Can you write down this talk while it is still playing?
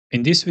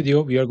In this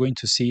video, we are going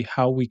to see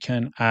how we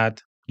can add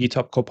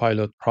GitHub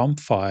Copilot prompt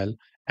file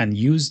and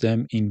use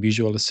them in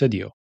Visual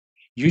Studio.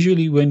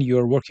 Usually, when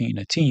you're working in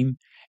a team,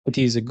 it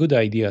is a good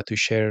idea to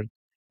share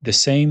the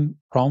same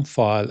prompt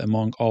file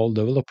among all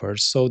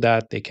developers so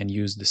that they can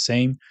use the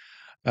same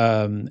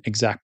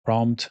exact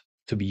prompt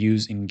to be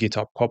used in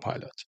GitHub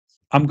Copilot.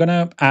 I'm going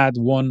to add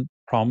one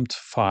prompt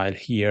file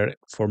here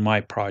for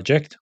my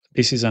project.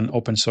 This is an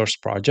open source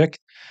project.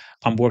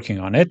 I'm working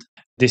on it.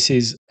 This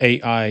is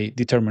AI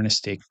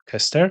deterministic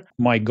tester.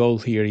 My goal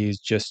here is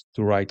just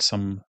to write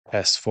some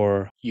tests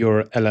for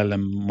your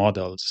LLM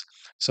models.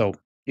 So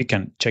you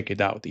can check it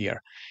out here.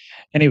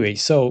 Anyway,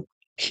 so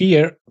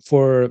here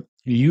for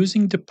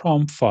using the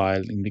prompt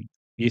file in the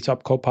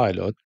GitHub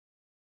Copilot,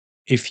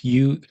 if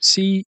you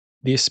see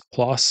this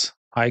plus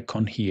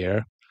icon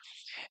here,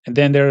 and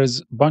then there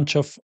is a bunch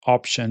of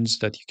options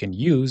that you can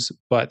use,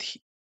 but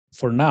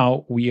for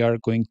now, we are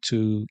going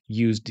to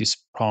use these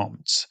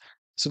prompts.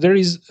 So there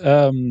is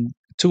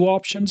two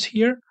options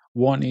here.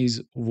 One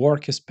is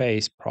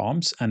workspace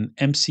prompts and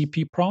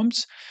MCP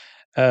prompts.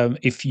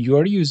 If you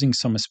are using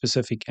some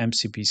specific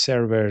MCP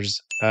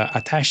servers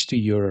attached to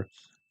your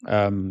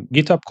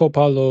GitHub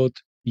Copilot,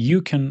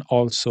 you can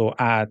also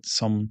add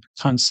some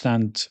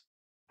constant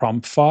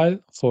prompt file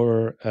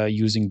for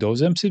using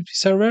those MCP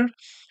server.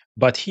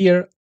 But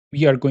here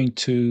we are going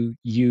to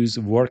use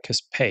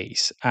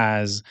workspace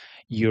as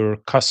your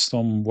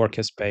custom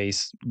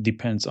workspace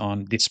depends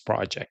on this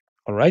project.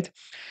 All right.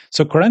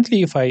 So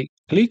currently, if I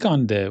click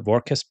on the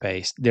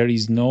workspace, there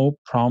is no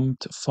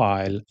prompt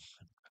file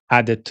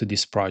added to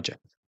this project.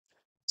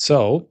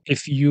 So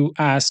if you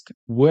ask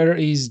where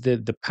is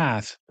the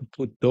path to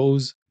put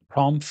those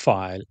prompt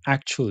file,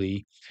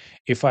 actually,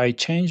 if I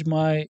change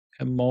my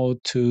mode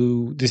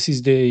to this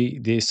is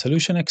the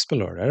solution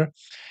explorer,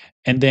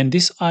 and then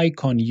this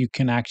icon, you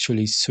can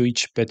actually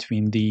switch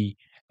between the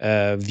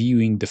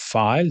viewing the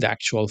file, the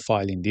actual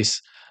file in this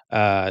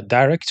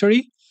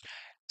directory.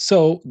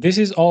 So this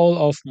is all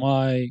of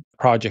my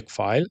project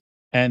file.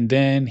 And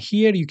then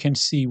here you can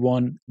see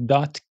one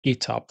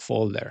 .github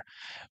folder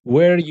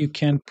where you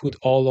can put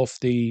all of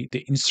the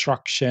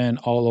instruction,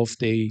 all of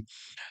the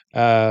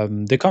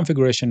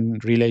configuration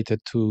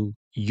related to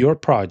your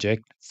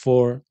project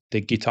for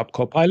the GitHub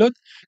Copilot.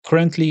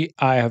 Currently,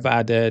 I have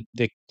added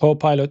the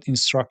Copilot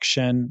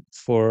instruction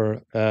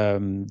for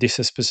this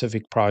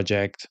specific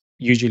project.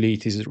 Usually,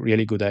 it is a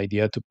really good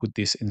idea to put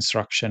this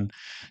instruction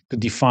to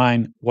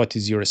define what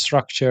is your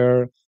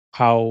structure,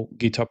 how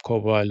GitHub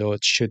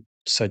Copilot should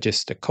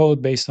suggest the code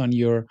based on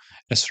your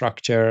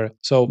structure.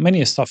 So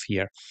many stuff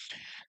here.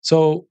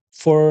 So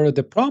for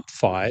the prompt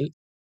file,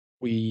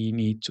 we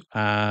need to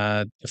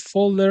add a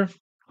folder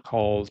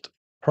called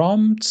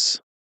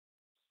prompts.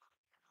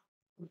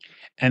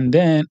 And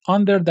then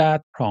under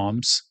that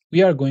prompts,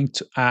 we are going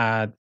to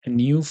add a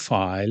new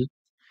file.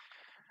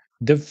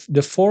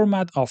 The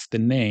format of the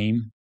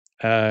name,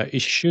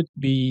 it should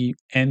be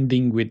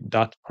ending with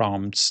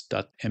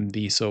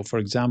 .prompts.md. So for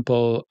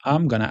example,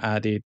 I'm going to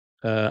add it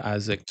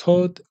as a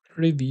code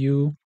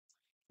review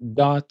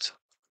dot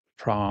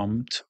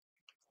prompt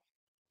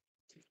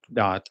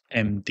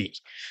 .md.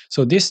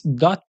 So this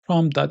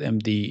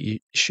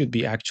 .prompt.md should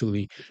be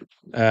actually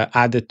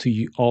added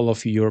to all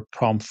of your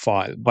prompt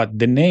file, but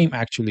the name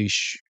actually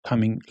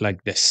coming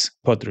like this,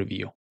 code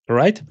review, all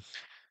right?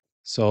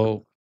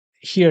 So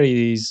here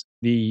is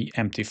the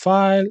empty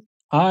file.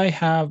 I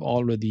have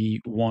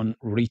already one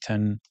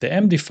written the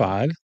empty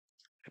file,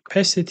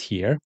 paste it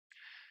here.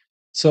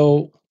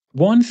 So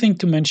one thing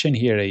to mention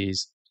here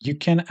is you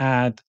can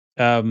add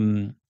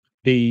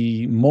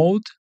the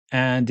mode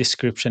and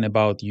description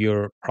about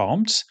your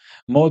prompts.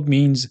 Mode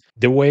means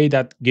the way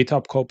that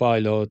GitHub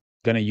Copilot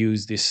going to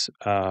use this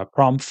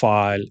prompt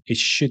file. It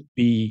should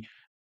be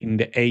in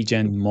the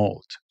agent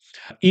mode.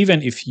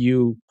 Even if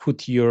you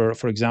put your,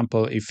 for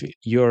example, if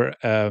your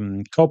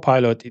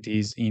Copilot it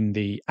is in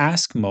the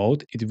ask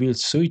mode, it will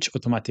switch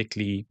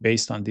automatically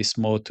based on this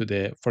mode to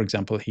the, for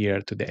example, here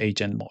to the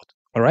agent mode.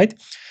 All right.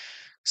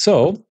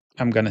 So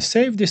I'm going to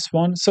save this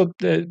one. So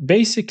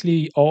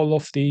basically all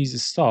of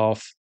these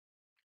stuff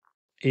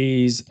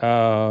is,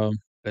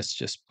 let's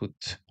just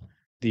put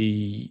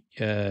the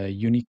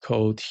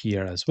Unicode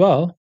here as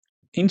well.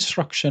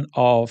 Instruction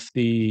of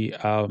the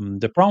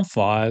prompt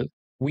file,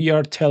 we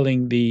are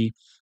telling the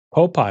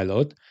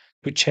Copilot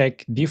to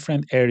check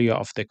different area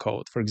of the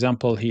code. For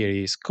example, here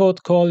is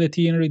code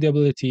quality and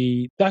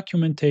readability,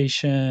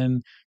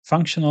 documentation,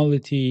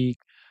 functionality,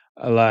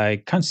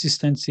 like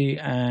consistency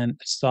and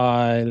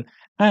style.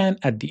 And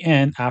at the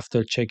end,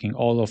 after checking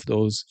all of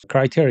those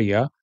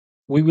criteria,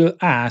 we will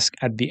ask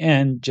at the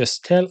end,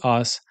 just tell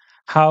us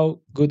how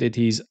good it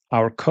is,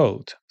 our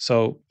code.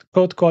 So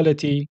code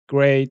quality,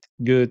 great,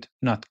 good,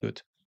 not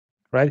good,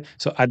 right?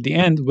 So at the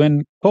end,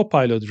 when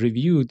Copilot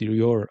reviewed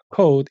your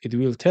code, it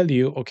will tell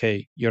you,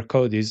 okay, your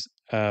code is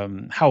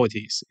how it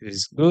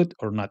is good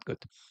or not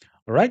good,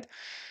 all right?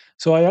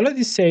 So I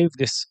already saved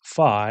this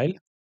file.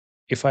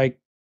 If I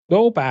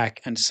go back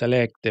and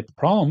select the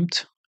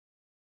prompt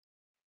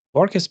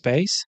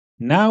workspace,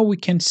 Now we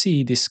can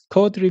see this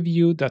code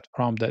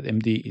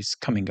review.prompt.md is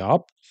coming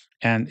up,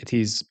 and it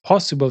is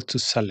possible to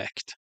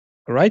select.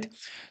 All right.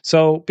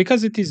 So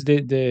because it is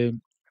the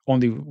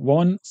only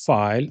one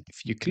file,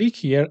 if you click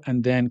here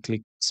and then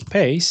click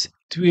space,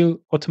 it will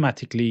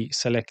automatically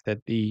select that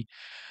the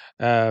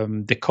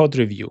code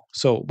review.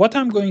 So what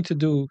I'm going to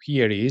do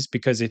here is,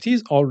 because it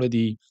is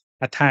already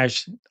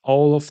attached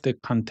all of the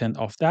content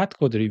of that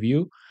code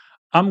review,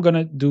 I'm going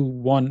to do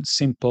one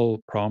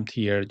simple prompt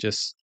here.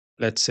 Just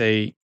let's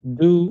say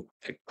do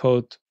a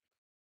code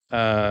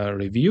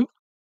review.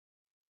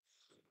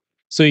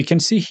 So you can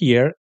see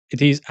here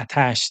it is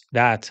attached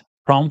that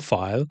prompt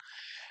file,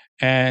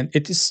 and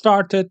it is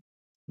started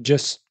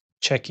just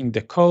checking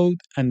the code,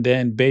 and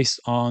then based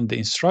on the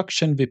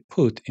instruction we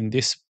put in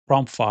this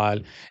prompt file,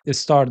 it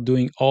start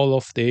doing all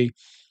of the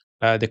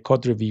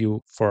code review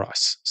for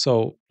us.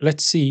 So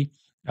let's see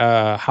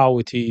how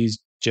it is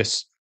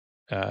just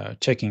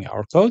checking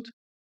our code.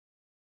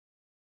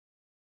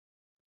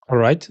 All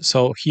right.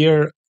 So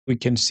here we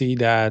can see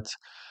that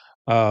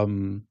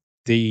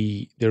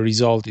the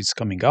result is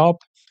coming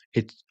up.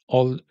 It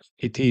all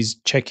it is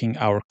checking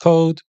our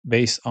code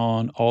based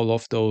on all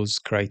of those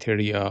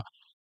criteria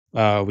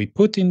we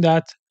put in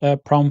that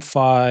prompt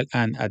file,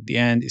 and at the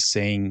end is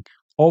saying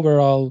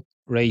overall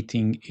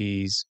rating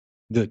is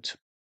good,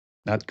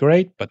 not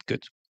great, but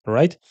good. All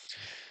right.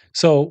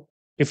 So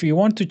if you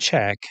want to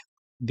check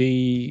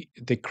the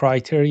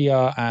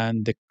criteria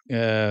and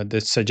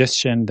the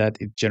suggestion that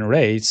it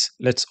generates,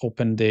 let's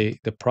open the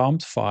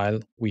prompt file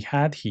we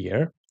had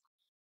here.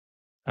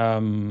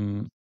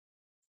 Um,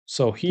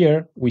 so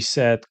here we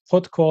set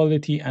code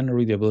quality and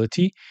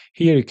readability.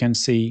 Here you can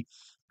see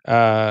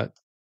uh,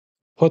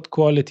 code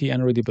quality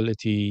and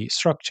readability,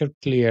 structure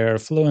clear,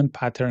 fluent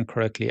pattern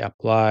correctly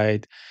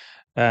applied,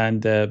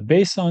 and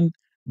based on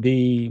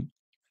the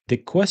the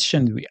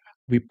question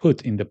we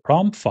put in the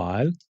prompt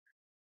file,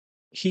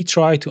 he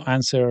tried to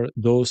answer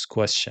those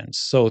questions.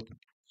 So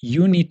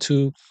you need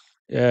to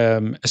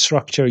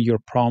structure your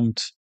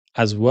prompt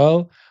as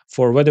well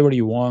for whatever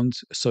you want.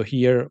 So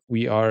here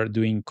we are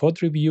doing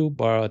code review,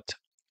 but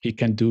you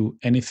can do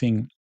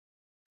anything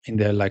in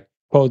the like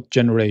code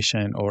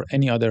generation or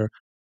any other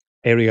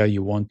area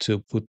you want to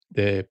put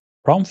the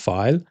prompt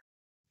file.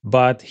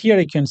 But here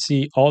you can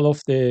see all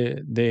of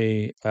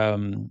the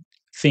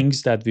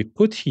things that we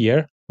put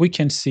here. We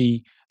can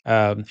see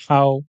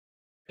how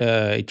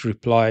it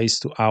replies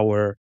to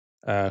our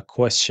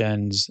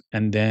questions,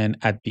 and then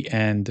at the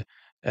end,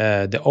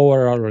 the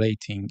overall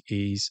rating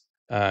is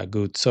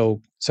good.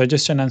 So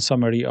suggestion and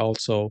summary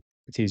also,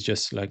 it is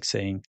just like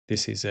saying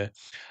this is a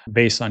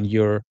based on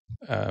your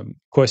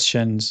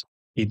questions,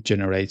 it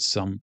generates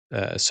some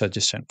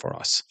suggestion for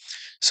us.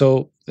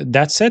 So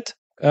that's it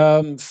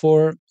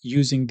for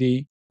using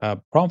the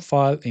prompt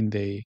file in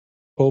the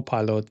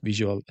Copilot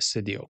Visual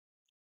Studio.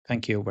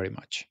 Thank you very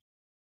much.